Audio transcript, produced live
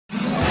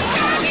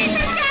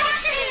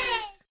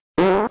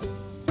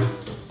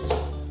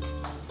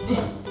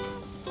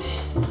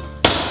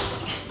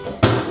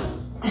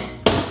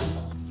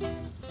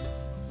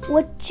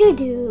you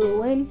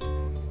doing?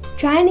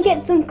 Trying to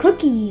get some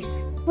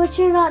cookies. But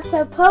you're not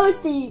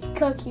supposed to eat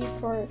cookies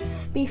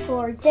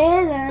before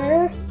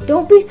dinner.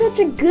 Don't be such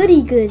a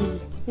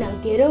goody-goody. Now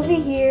get over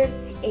here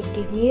and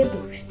give me a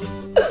boost.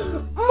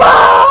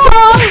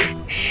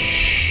 Mom!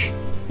 Shh!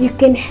 You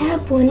can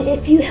have one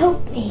if you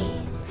help me.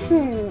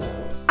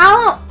 I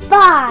want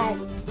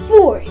 5,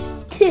 4,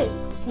 2,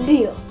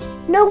 deal.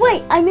 No,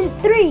 wait, I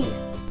meant 3.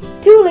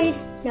 Too late.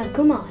 Now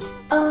come on.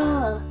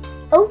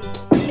 Okay.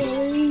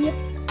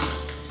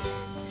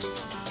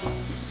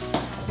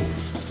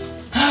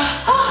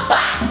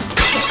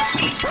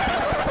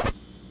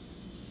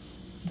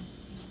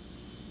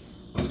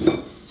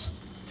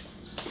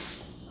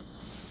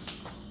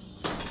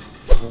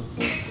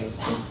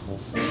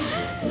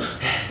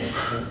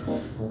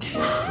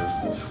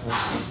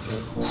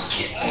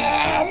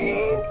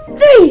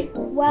 3!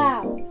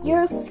 Wow,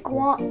 you're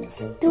strong.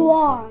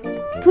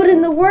 Put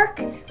in the work,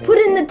 put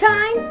in the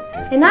time,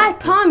 and I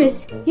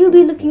promise you'll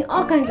be looking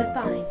all kinds of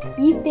fine.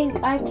 You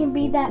think I can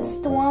be that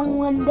strong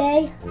one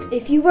day?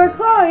 If you work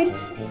hard,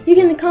 you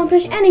can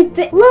accomplish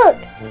anything. Look,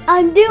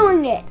 I'm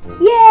doing it.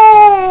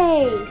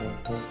 Yay!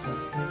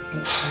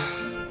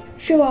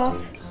 Show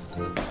off.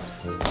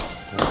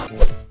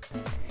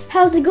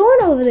 How's it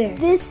going over there?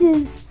 This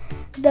is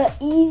the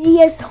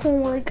easiest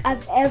homework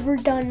I've ever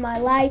done in my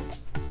life,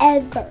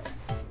 ever.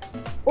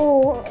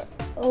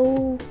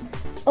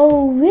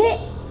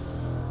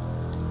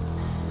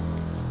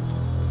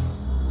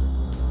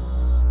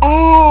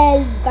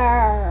 Ever.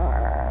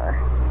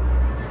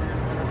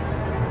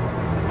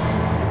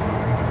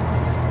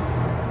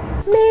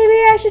 Maybe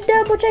I should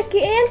double check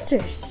your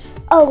answers.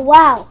 Oh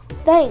wow,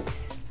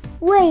 thanks.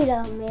 Wait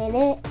a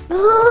minute.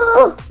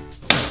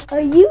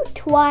 Are you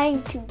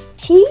trying to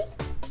cheat?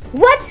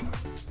 What?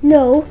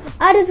 No,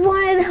 I just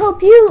wanted to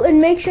help you and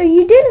make sure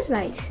you did it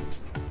right.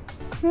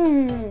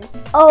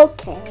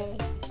 Okay.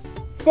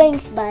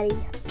 Thanks, buddy.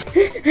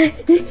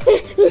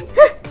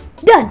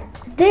 Done.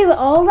 They were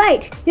all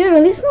right. You're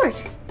really smart.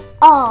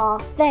 Aw,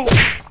 thanks.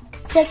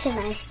 Such a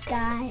nice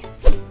guy.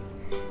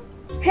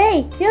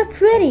 Hey, you're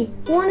pretty.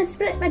 Want to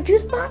split my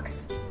juice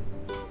box?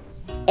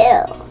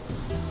 Ew.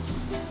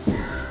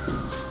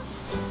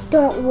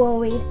 Don't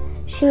worry.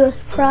 She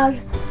was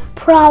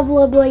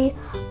probably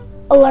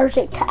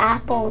allergic to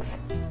apples.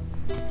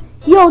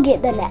 You'll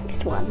get the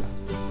next one.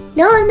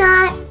 No, I'm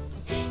not.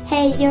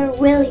 Hey, you're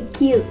really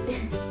cute.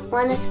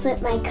 Want to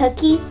split my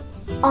cookie?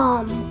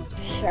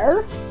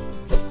 Sure.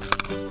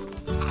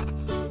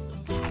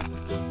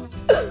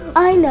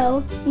 I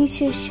know. You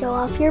should show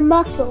off your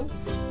muscles.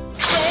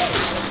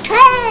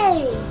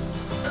 Hey!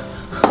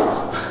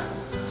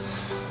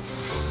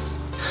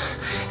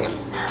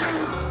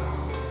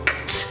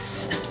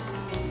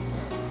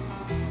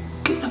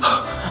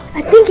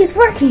 I think it's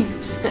working.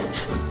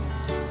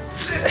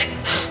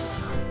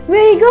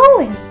 Where are you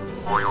going?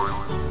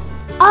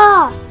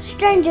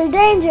 Stranger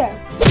danger.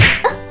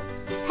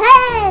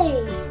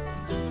 Hey!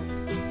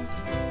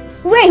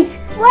 Wait,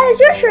 why is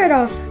your shirt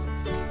off?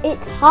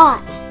 It's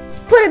hot.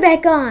 Put it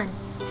back on.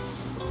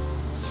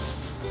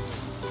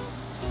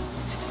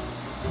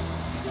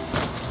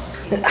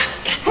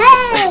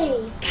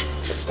 Hey!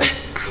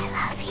 I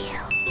love you.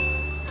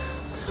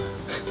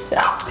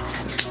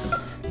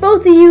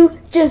 Both of you,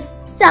 just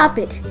stop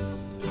it.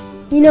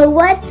 You know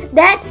what?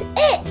 That's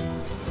it.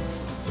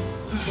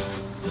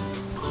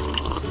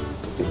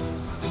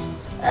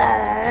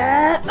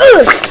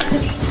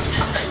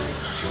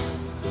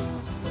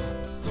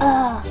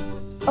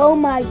 Oh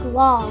my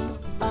glob.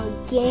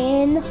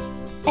 Again?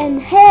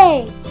 And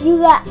hey, you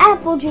got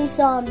apple juice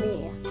on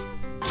me.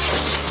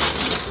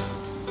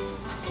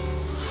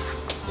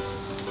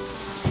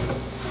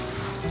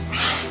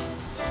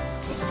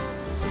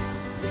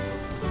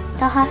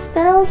 The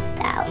hospital's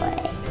that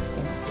way.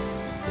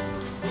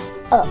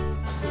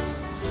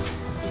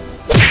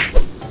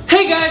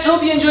 Hey guys,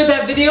 hope you enjoyed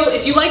that video.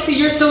 If you like the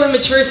You're So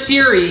Immature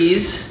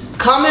series,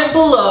 comment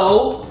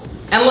below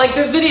and like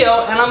this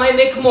video and I might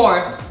make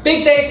more.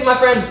 Big thanks to my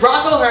friends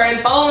Brock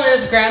O'Hearn, follow me on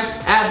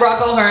Instagram at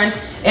Brock O'Hearn,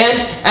 and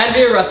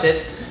Andrea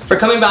Russett for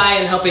coming by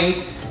and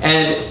helping,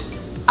 and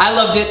I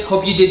loved it,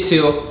 hope you did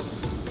too.